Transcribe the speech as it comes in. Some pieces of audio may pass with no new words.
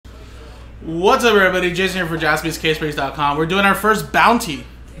What's up, everybody? Jason here for JaspysCaseBreaks.com. We're doing our first bounty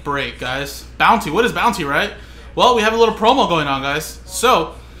break, guys. Bounty. What is bounty, right? Well, we have a little promo going on, guys.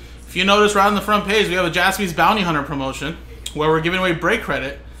 So, if you notice right on the front page, we have a Jaspys Bounty Hunter promotion where we're giving away break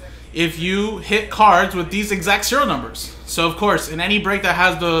credit if you hit cards with these exact serial numbers. So, of course, in any break that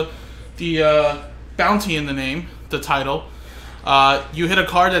has the bounty in the name, the title, you hit a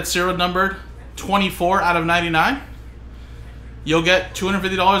card that's serial numbered 24 out of 99, you'll get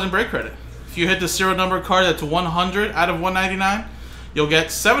 $250 in break credit. If you hit the serial number card that's 100 out of 199, you'll get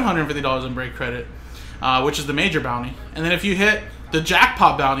 $750 in break credit, which is the major bounty. And then if you hit the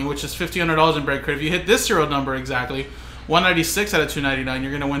jackpot bounty, which is $1,500 in break credit, if you hit this serial number exactly, 196 out of 299,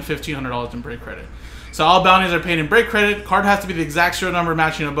 you're going to win $1,500 in break credit. So all bounties are paid in break credit. Card has to be the exact serial number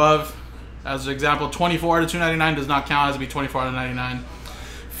matching above. As an example, 24 out of 299 does not count. It has to be 24 out of 99.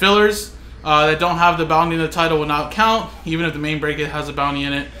 Fillers that don't have the bounty in the title will not count, even if the main break has a bounty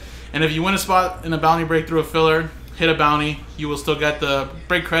in it. And if you win a spot in a bounty break through a filler, hit a bounty, you will still get the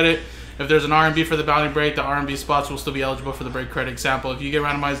break credit. If there's an R&B for the bounty break, the R&B spots will still be eligible for the break credit. Example, if you get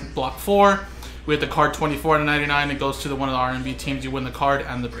randomized block 4, we hit the card 24 out of 99, it goes to one of the R&B teams, you win the card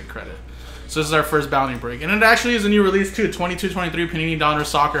and the break credit. So this is our first bounty break. And it actually is a new release too, 22-23 Panini Donruss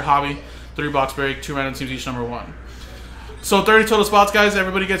Soccer Hobby, 3-box break, 2 random teams, each number 1. So 30 total spots, guys.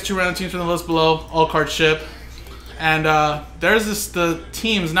 Everybody gets 2 random teams from the list below. All cards ship. And there's the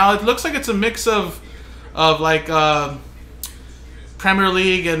teams. Now it looks like it's a mix of like Premier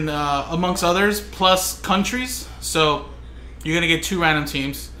League and amongst others, plus countries. So you're gonna get 2 random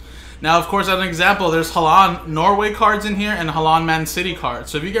teams. Now, of course, as an example, there's Holland Norway cards in here and Holland Man City cards.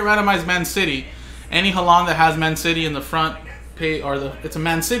 So if you get randomized Man City, any Holland that has Man City in the front page, or it's a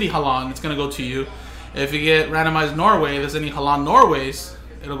Man City Holland, it's gonna go to you. If you get randomized Norway, there's any Holland Norways,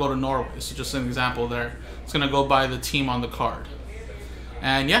 it'll go to Norway. So just an example there. It's going to go by the team on the card.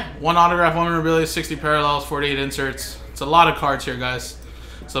 And yeah, 1 autograph, 1 memorabilia, 60 parallels, 48 inserts. It's a lot of cards here, guys.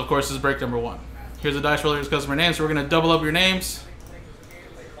 So of course, this is break number 1. Here's the dice roller's customer name. So we're going to double up your names.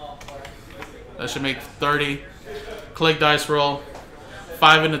 That should make 30. Click dice roll.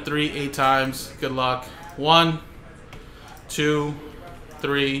 5 into 3, 8 times. Good luck. 1, 2,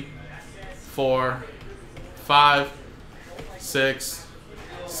 3, 4, 5, 6,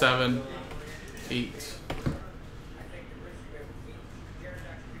 7, 8.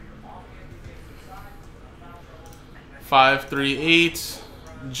 Five, 3, 8.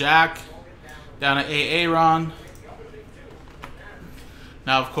 Jack down to AA Ron.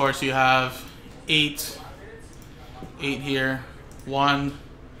 Now, of course, you have 8 here. 1,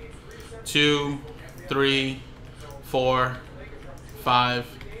 2, 3, 4, 5,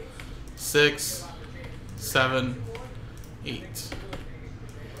 6, 7, 8.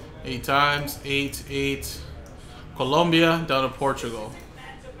 8 times. 8, 8. Colombia down to Portugal.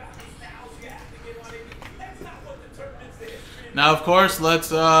 Now, of course, let's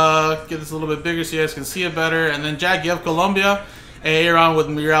get this a little bit bigger so you guys can see it better. And then Jack, you have Colombia. Aaron with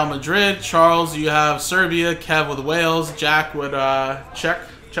Real Madrid. Charles, you have Serbia. Kev with Wales. Jack with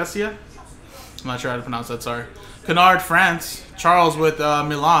Czechia. I'm not sure how to pronounce that, sorry. Kennard, France. Charles with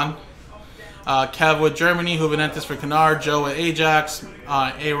Milan. Kev with Germany. Juventus for Kennard. Joe with Ajax.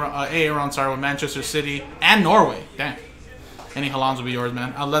 Aaron, sorry, with Manchester City. And Norway. Damn. Any Hollands will be yours,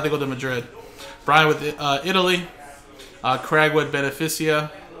 man. I'll let it go to Madrid. Brian with Italy. Craig with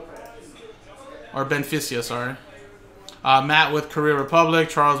Beneficia, sorry. Matt with Korea Republic.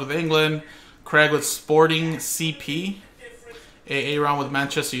 Charles with England. Craig with Sporting CP. Aaron with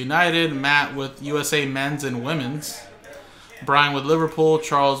Manchester United. Matt with USA Men's and Women's. Brian with Liverpool.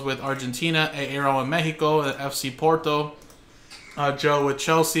 Charles with Argentina. Aaron with Mexico. FC Porto. Joe with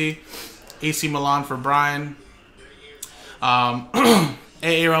Chelsea. AC Milan for Brian.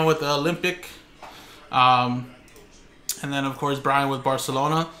 Aaron with the Olympic. And then, of course, Brian with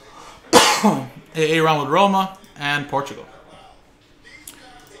Barcelona, Aaron with Roma, and Portugal.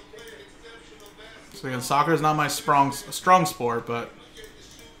 So again, soccer is not my strong sport, but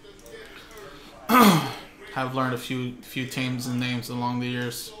have learned a few teams and names along the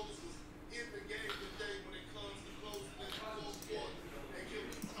years.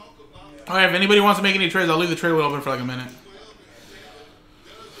 All right, if anybody wants to make any trades, I'll leave the trade wheel open for like a minute.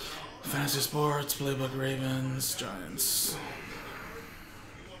 Fantasy Sports, Playbook, Ravens, Giants.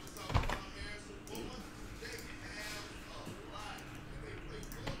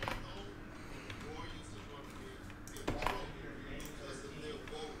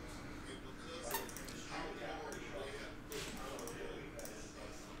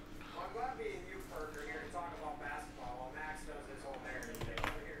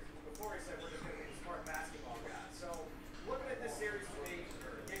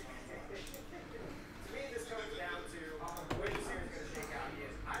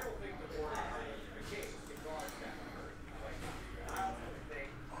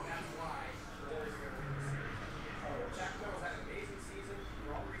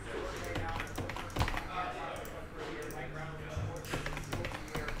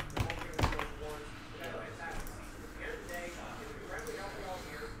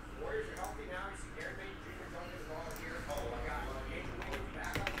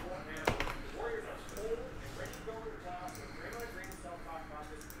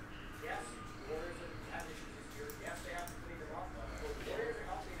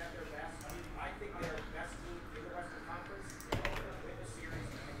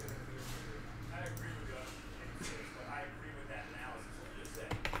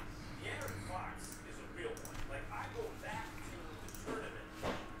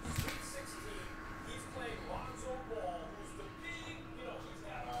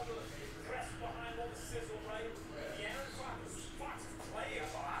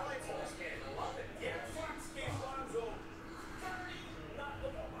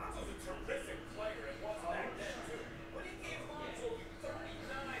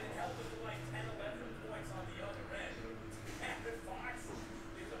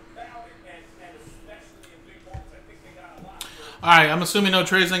 Alright, I'm assuming no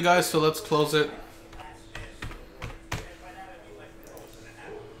trades then, guys, so let's close it.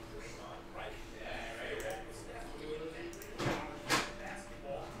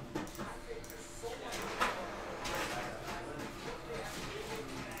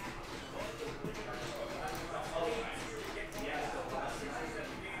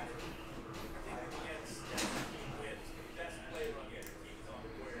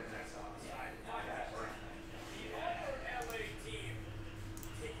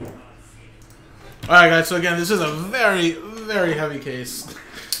 Alright guys, so again, this is a very, very heavy case. I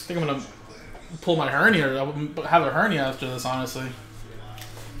think I'm going to pull my hernia, I'll have a hernia after this, honestly.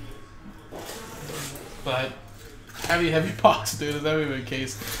 But, heavy box, dude, it's a heavy big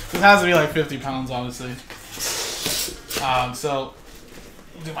case. This has to be like 50 pounds, honestly. So, I'll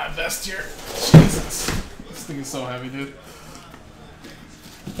do my best here. Jesus. This thing is so heavy, dude.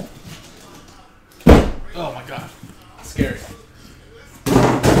 Oh my god. Scary.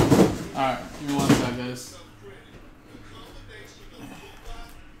 Alright, give me one sec, guys.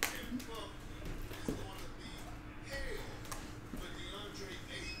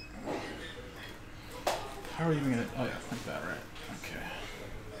 How are we even gonna... Oh yeah, like that, right. Okay.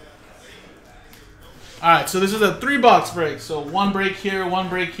 Alright, so this is a 3-box break. So 1 break here, 1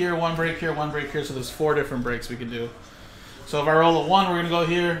 break here, 1 break here, 1 break here. So there's 4 different breaks we can do. So if I roll a 1, we're gonna go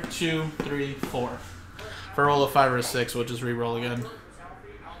here, 2, 3, 4. If I roll a 5 or a 6, we'll just re-roll again.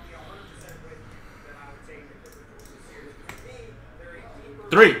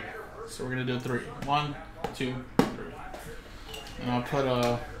 3. So we're gonna do 3. 1, 2, 3. And I'll put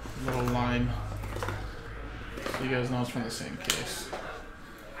a little line so you guys know it's from the same case.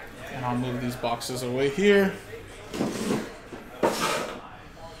 And I'll move these boxes away here.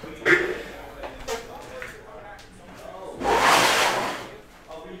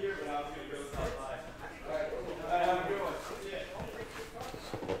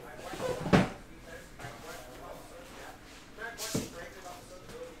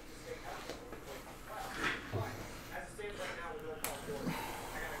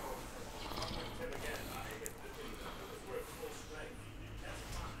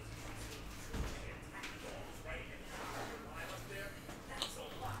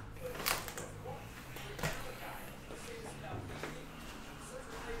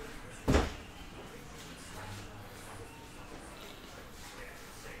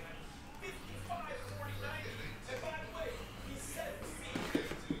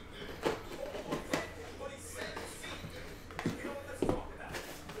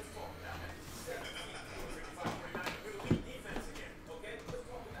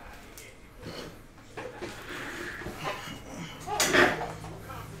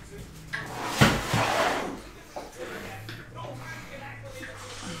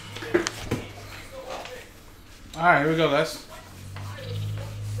 Alright, here we go, guys.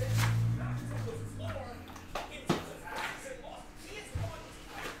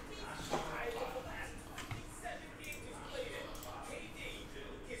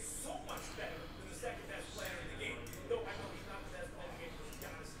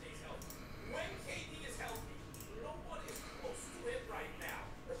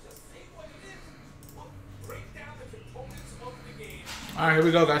 Alright, here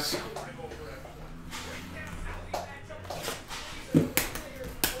we go, guys.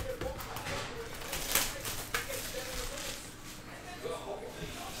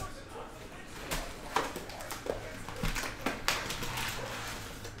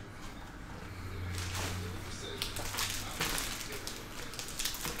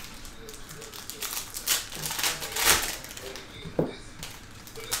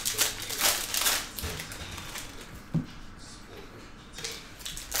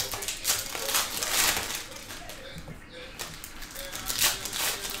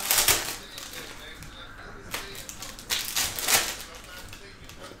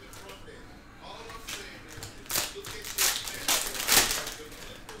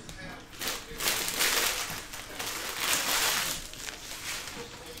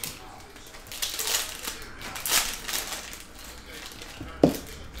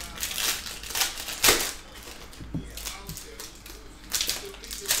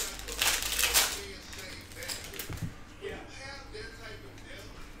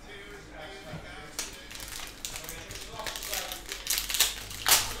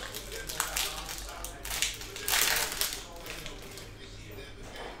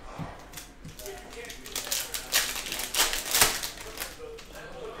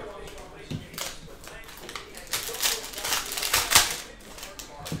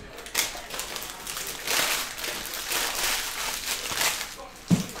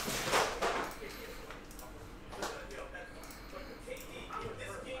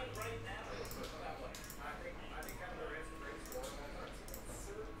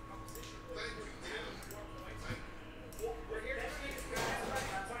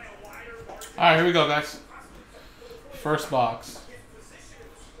 Alright, here we go, guys. First box.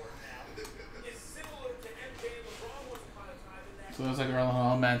 So looks like we're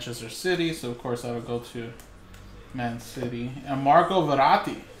on Manchester City, so of course that'll go to Man City. And Marco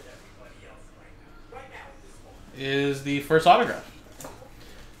Verratti is the first autograph.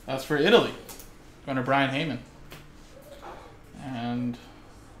 That's for Italy. Going to Brian Heyman. And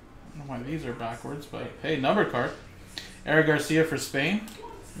I don't know why these are backwards, but hey, numbered card. Eric Garcia for Spain.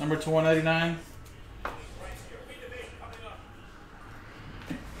 Number 199.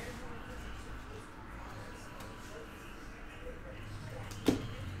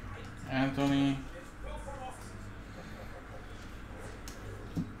 Anthony.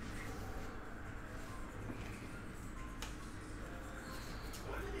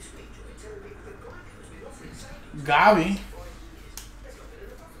 Gavi.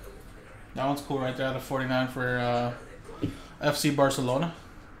 That one's cool right there. The 49 for FC Barcelona.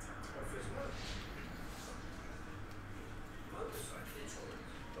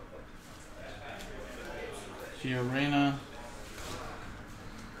 Giorena.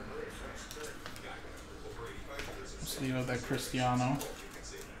 Sleeve of that Cristiano.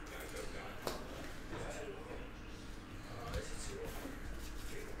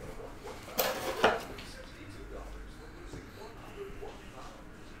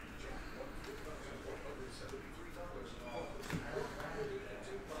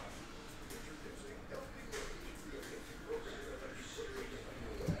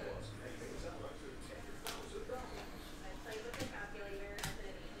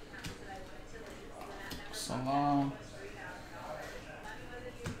 Salam.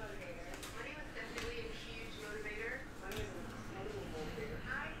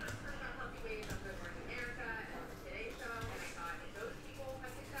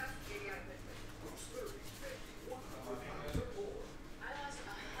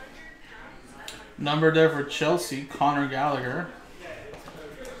 Number there for Chelsea, Conor Gallagher.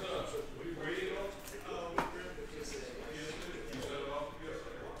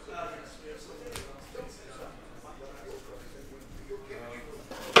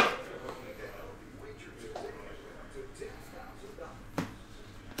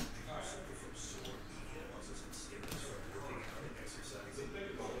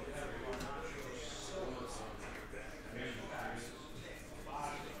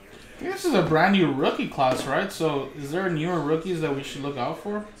 This is a brand new rookie class, right? So, is there newer rookies that we should look out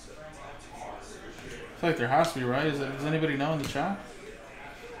for? I feel like there has to be, right? Does anybody know in the chat?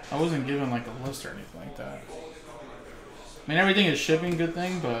 I wasn't given like a list or anything like that. I mean, everything is shipping, good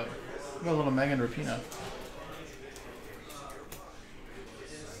thing, but we got a little Megan Rapinoe.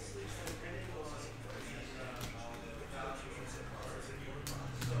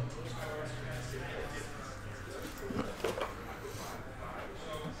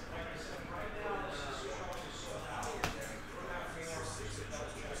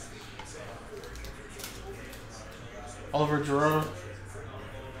 Oliver Giroud.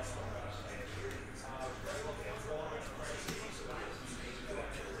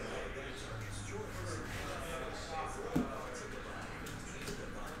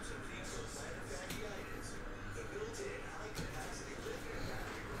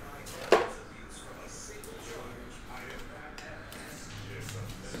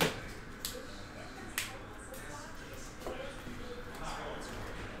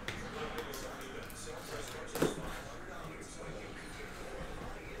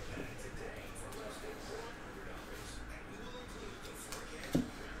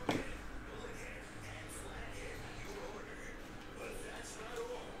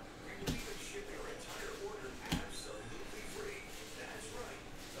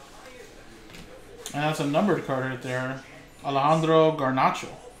 And that's a numbered card right there. Alejandro Garnacho.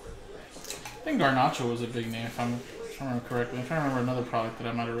 I think Garnacho was a big name if I remember correctly. I'm trying to remember another product that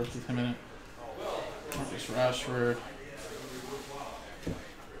I might have ripped with him in it. Marcus Rashford.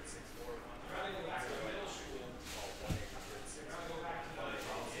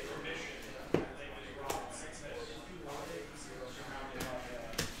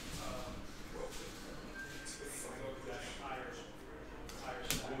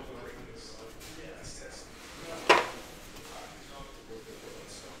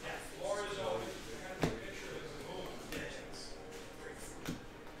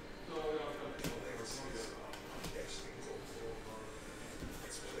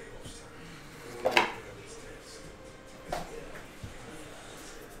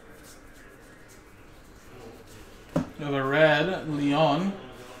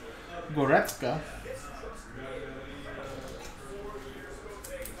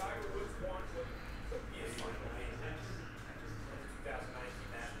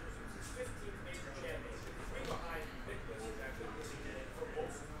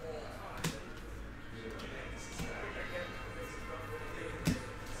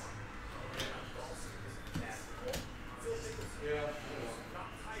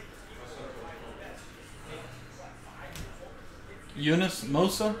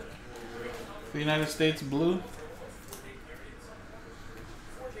 Hermosa, the United States blue.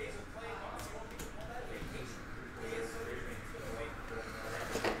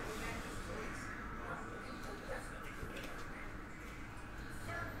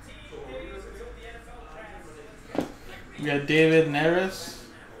 We got David Neres.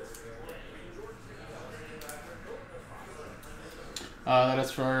 That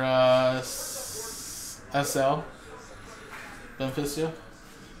is for SL. Benfica.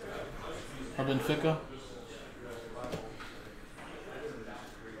 Or Benfica.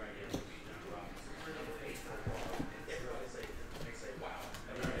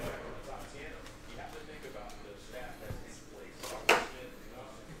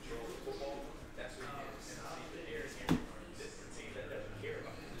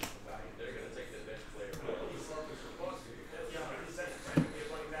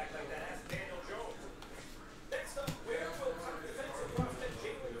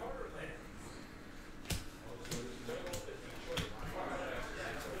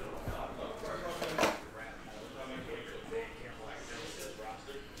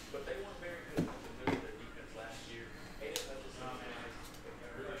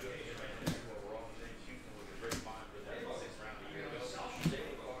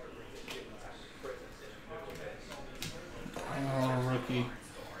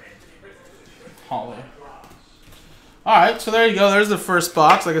 Alright, so there you go. There's the first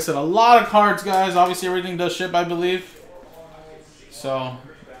box. Like I said, a lot of cards, guys. Obviously, everything does ship, I believe. So,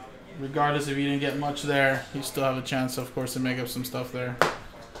 regardless if you didn't get much there, you still have a chance, of course, to make up some stuff there.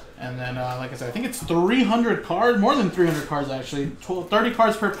 And then, like I said, I think it's 300 cards. More than 300 cards, actually. 30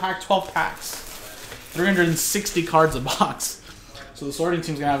 cards per pack, 12 packs. 360 cards a box. So the sorting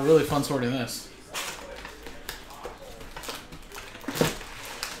team's going to have a really fun sorting this.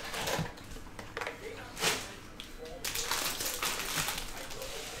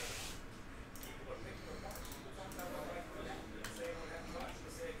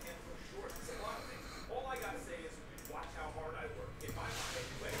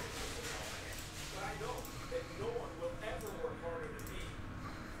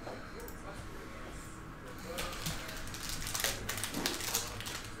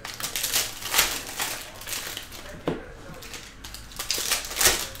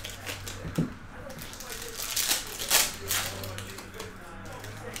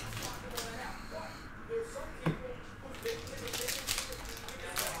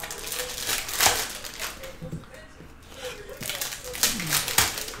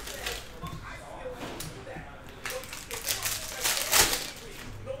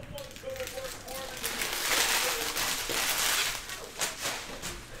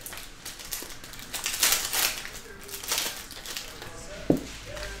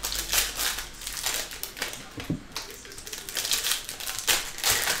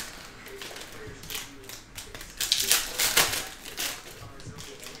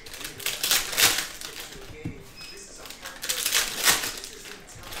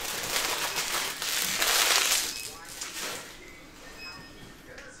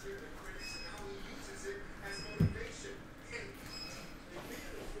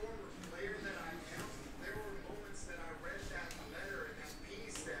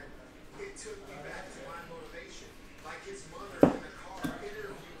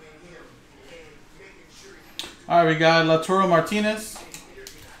 All right, we got Lautaro Martinez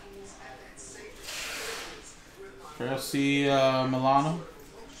for FC Milano,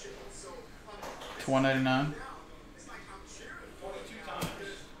 to 199.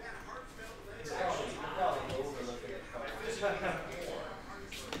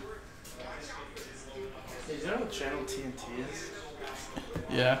 Is that what channel TNT is?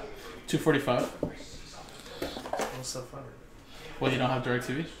 Yeah, 245. What's so funny? Well, you don't have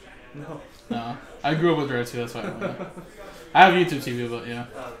DirecTV? No. No, I grew up with DirecTV. That's why I don't know. I have YouTube TV, but yeah.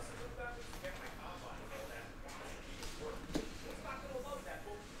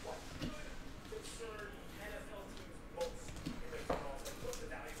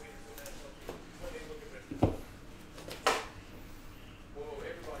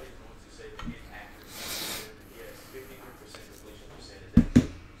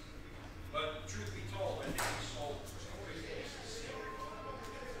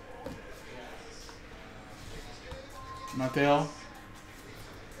 Mateo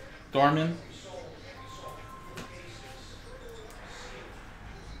Dorman.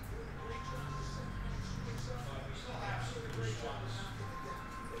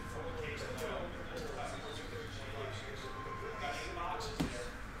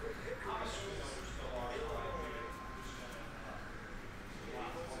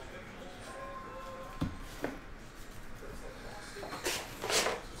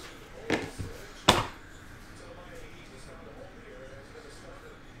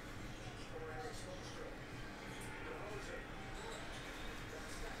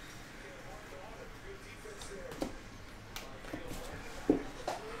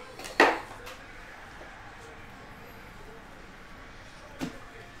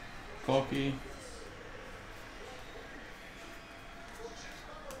 Koki.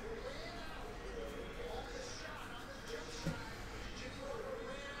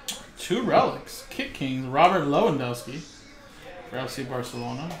 Two relics. Kick Kings. Robert Lewandowski for FC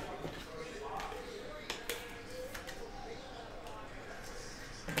Barcelona.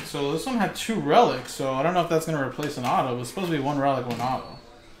 So this one had two relics, so I don't know if that's going to replace an auto. It's supposed to be one relic, one auto.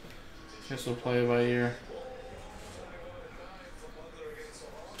 Guess we'll play it by ear.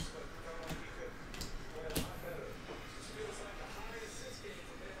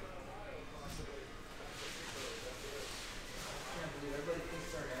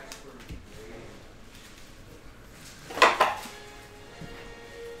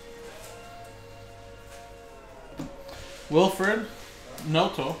 Wilfred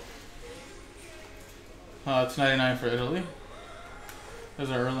Noto. It's 99 for Italy.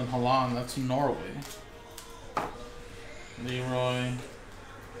 There's our Erling Haaland. That's Norway. Leroy.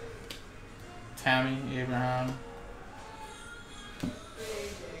 Tammy Abraham.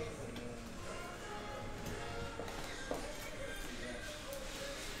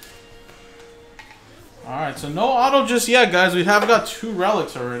 Alright, so no auto just yet, guys. We have got two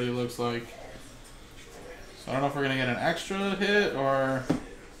relics already, looks like. So I don't know if we're going to get an extra hit or...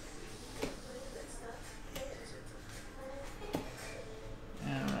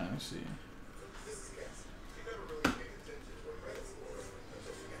 Yeah, right, let's see.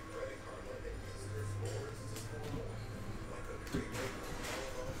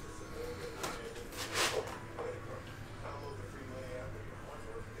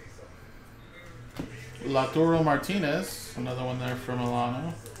 Lautaro Martinez, another one there for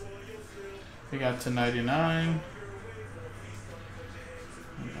Milano. We got to 99.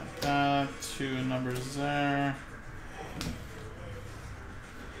 We got that. Two numbers there.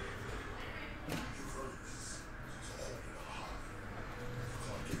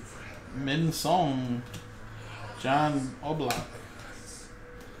 Min Song. John Oblak.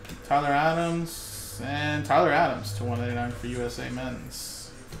 Tyler Adams. And Tyler Adams to 199 for USA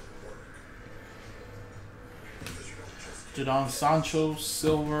Men's. Jadon Sancho,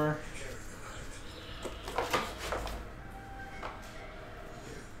 silver.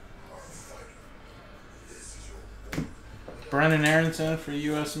 Brennan Aronson for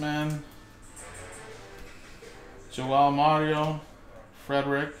US Men. Joao Mario.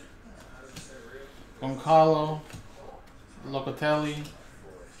 Frederick. Goncalo. Locatelli.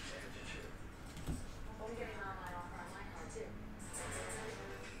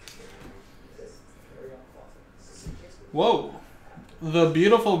 Whoa. The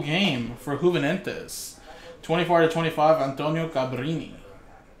beautiful game for Juventus. 24/25, Antonio Cabrini.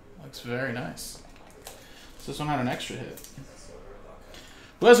 Looks very nice. So this one had an extra hit.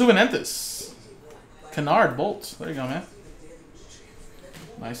 Who has Juventus? Kennard Bolt. There you go, man.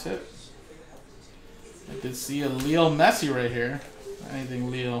 Nice hit. I did see a Leo Messi right here.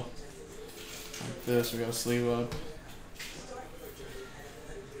 Anything Leo like this, we got a sleeve up.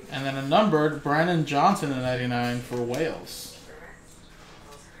 And then a numbered Brandon Johnson at 99 for Wales.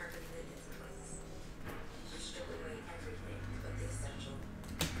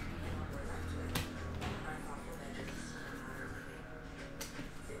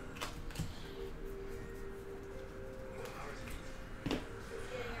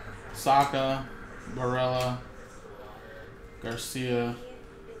 Saka, Barella, Garcia,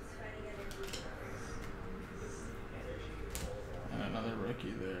 and another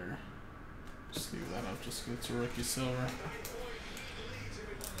rookie there. Just leave that up, just get to rookie silver.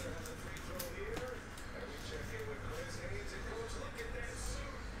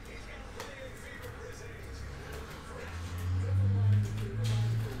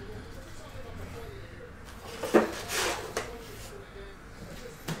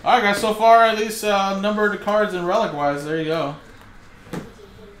 Alright guys, so far at least numbered cards and relic wise, there you go.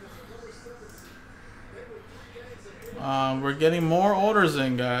 We're getting more orders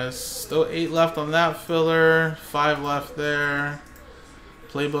in, guys. Still 8 left on that filler, 5 left there.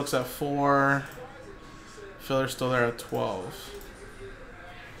 Playbook's at 4. Filler's still there at 12.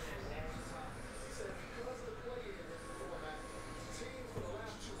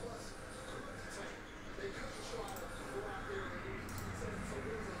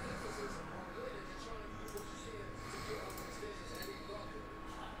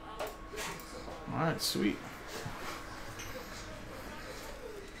 Alright, sweet.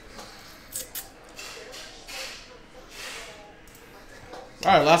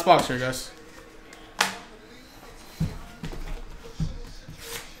 Alright, last box here, guys.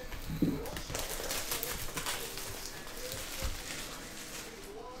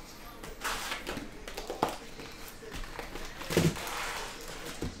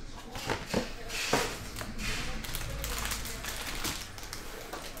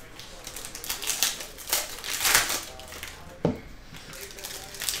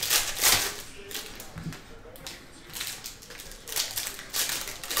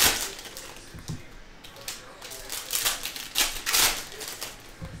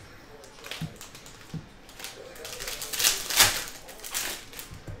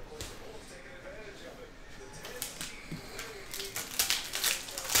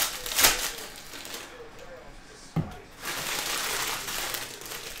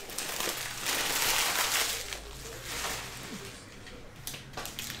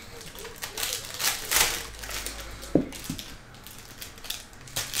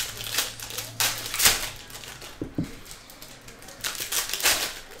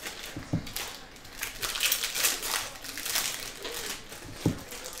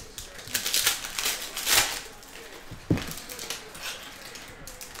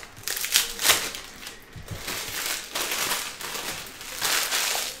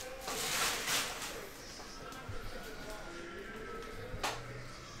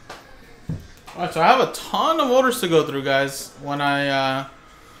 Alright, so I have a ton of orders to go through, guys, when I'm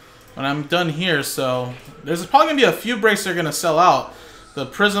done here. So there's probably gonna be a few breaks that are gonna sell out. The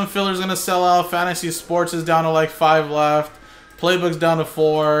Prism filler is gonna sell out. Fantasy Sports is down to like 5 left. Playbook's down to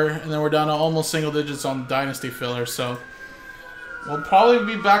 4, and then we're down to almost single digits on Dynasty filler. So we'll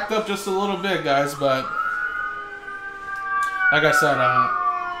probably be backed up just a little bit, guys. But like I said,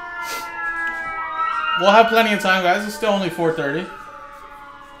 we'll have plenty of time, guys. It's still only 4:30.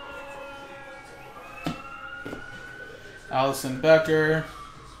 Allison Becker,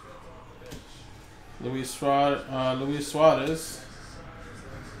 Luis Suarez,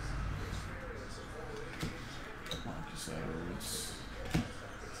 Marcus Edwards,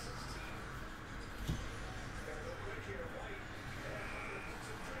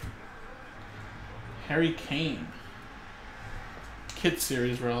 Harry Kane, Kit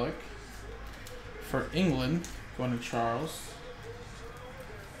Series relic for England, going to Charles.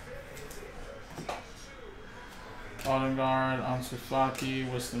 Odegaard, Ansu Fati,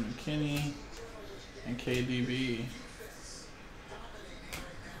 Winston McKinney, and KDB.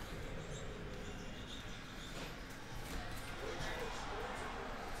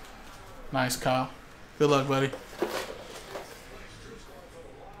 Nice, Kyle. Good luck, buddy.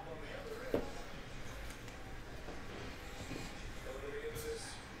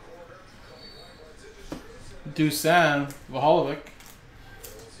 Dusan Vlahovic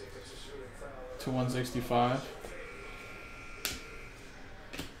to 165.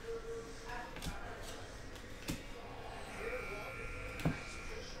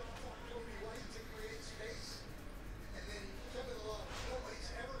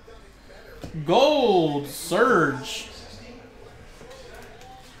 Gold Surge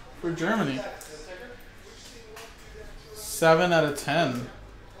for Germany. 7 out of 10.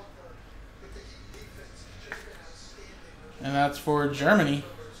 And that's for Germany.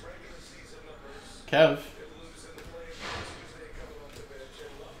 Kev.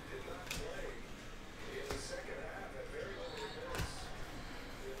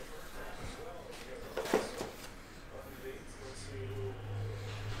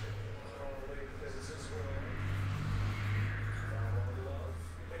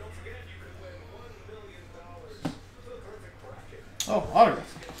 Oh,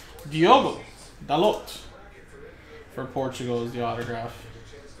 autograph. Diogo Dalot for Portugal is the autograph.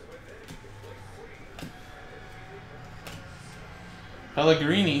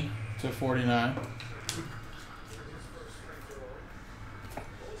 Pellegrini to 49.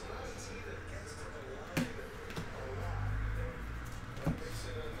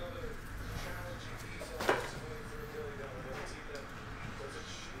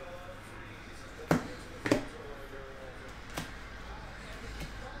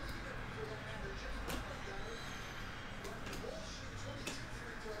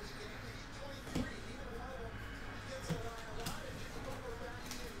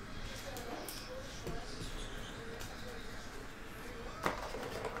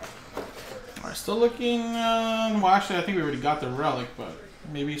 Still looking, well actually I think we already got the relic, but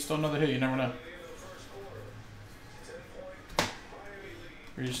maybe still another hit, you never know.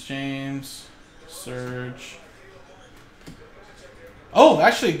 Reece James, Surge. Oh,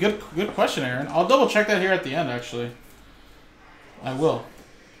 actually, good question, Aaron. I'll double check that here at the end, actually. I will.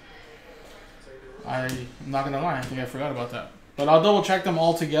 I'm not going to lie, I think I forgot about that. But I'll double check them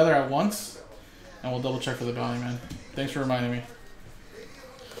all together at once, and we'll double check for the bounty, man. Thanks for reminding me.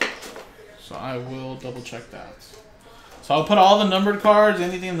 So I will double check that. So I'll put all the numbered cards,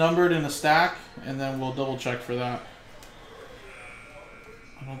 anything numbered in a stack, and then we'll double check for that.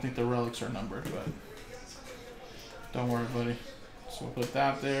 I don't think the relics are numbered, but don't worry, buddy. So we'll put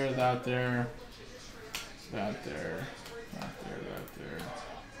that there, that there, that there, that there, that there,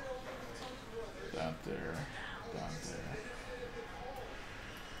 that there, that there.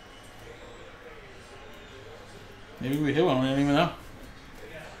 Maybe we hit one, we didn't even know.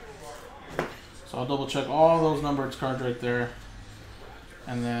 So I'll double check all those numbered cards right there.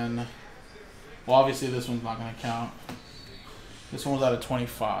 And then, well, obviously this one's not going to count. This one was out of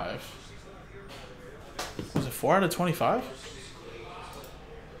 25. Was it 4 out of 25?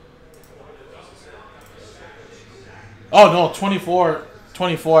 Oh, no, 24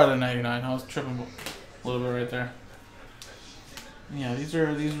 out of 99. I was tripping a little bit right there. Yeah, these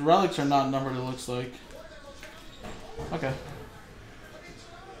relics are not numbered, it looks like. Okay.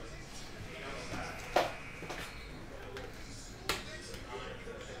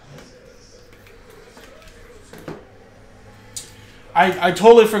 I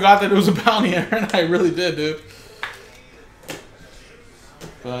totally forgot that it was a bounty, Aaron. I really did, dude.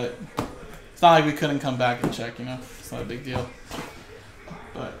 But it's not like we couldn't come back and check, you know? It's not a big deal.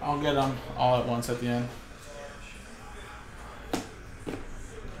 But I'll get them all at once at the end.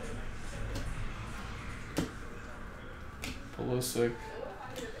 Pulisic.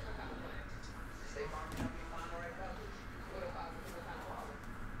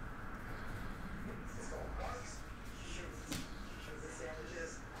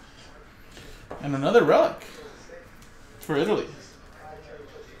 And another relic for Italy.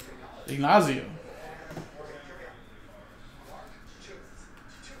 Ignazio.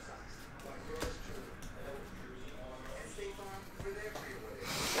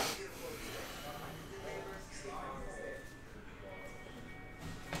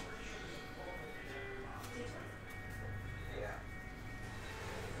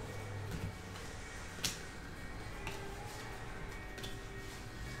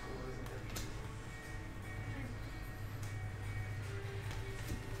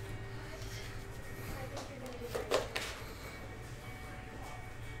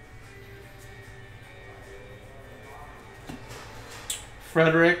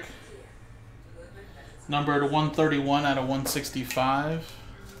 Frederick, numbered 131 out of 165.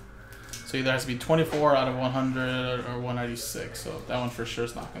 So either has to be 24 out of 100 or 196. So that one for sure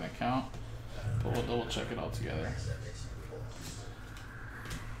is not going to count. But we'll double check it all together.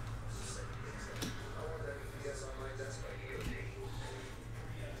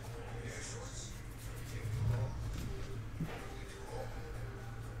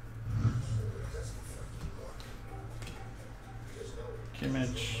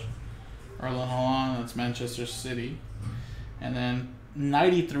 Kimmich, Erling Haaland, that's Manchester City. And then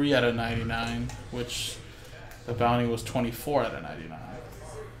 93 out of 99, which the bounty was 24 out of 99.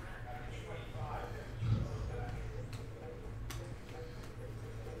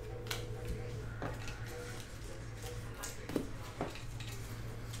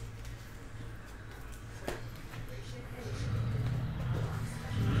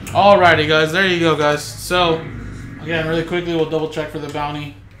 Alrighty, guys, there you go, guys. So, again, really quickly, we'll double check for the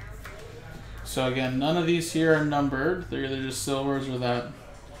bounty. So again, none of these here are numbered. They're either just silvers or that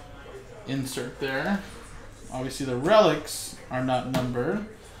insert there. Obviously, the relics are not numbered.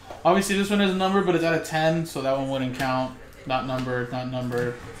 Obviously, this one is numbered, but it's out of 10, so that one wouldn't count. Not numbered, not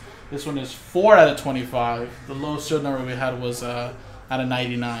numbered. This one is 4 out of 25. The lowest show number we had was out of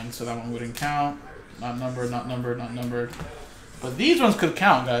 99, so that one wouldn't count. Not numbered, not numbered, not numbered. But these ones could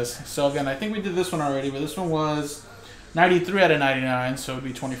count, guys. So again, I think we did this one already, but this one was 93 out of 99, so it would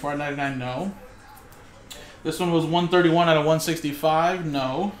be 24 out of 99, no. This one was 131 out of 165,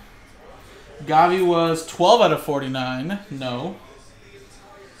 no. Gavi was 12 out of 49, no.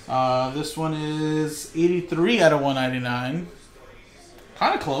 This one is 83 out of 199.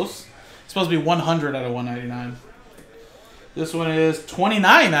 Kind of close. It's supposed to be 100 out of 199. This one is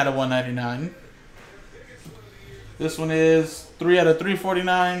 29 out of 199. This one is 3 out of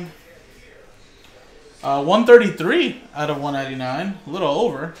 349. 133 out of 199. A little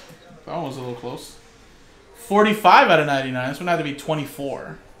over. That one was a little close. 45 out of 99. This one had to be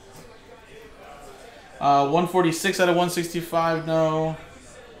 24. 146 out of 165. No.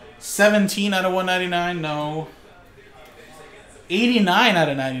 17 out of 199. No. 89 out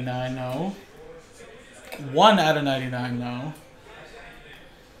of 99. No. 1 out of 99. No.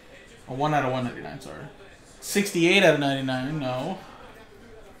 Or 1 out of 199. Sorry. 68 out of 99. No.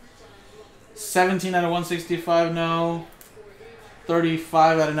 17 out of 165. No.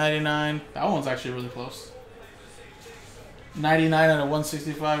 35 out of 99. That one's actually really close. 99 out of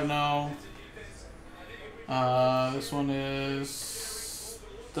 165. No. This one is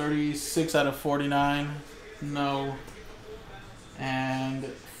 36 out of 49. No. And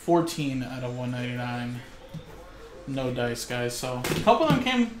 14 out of 199. No dice, guys. So a couple of them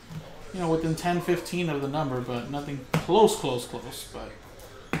came, you know, within 10, 15 of the number, but nothing close. But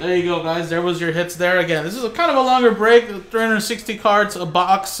there you go, guys. There was your hits there. Again, this is a kind of a longer break. 360 cards a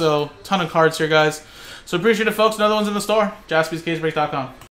box, so ton of cards here, guys. So appreciate it, folks. Another one's in the store. JaspysCaseBreaks.com.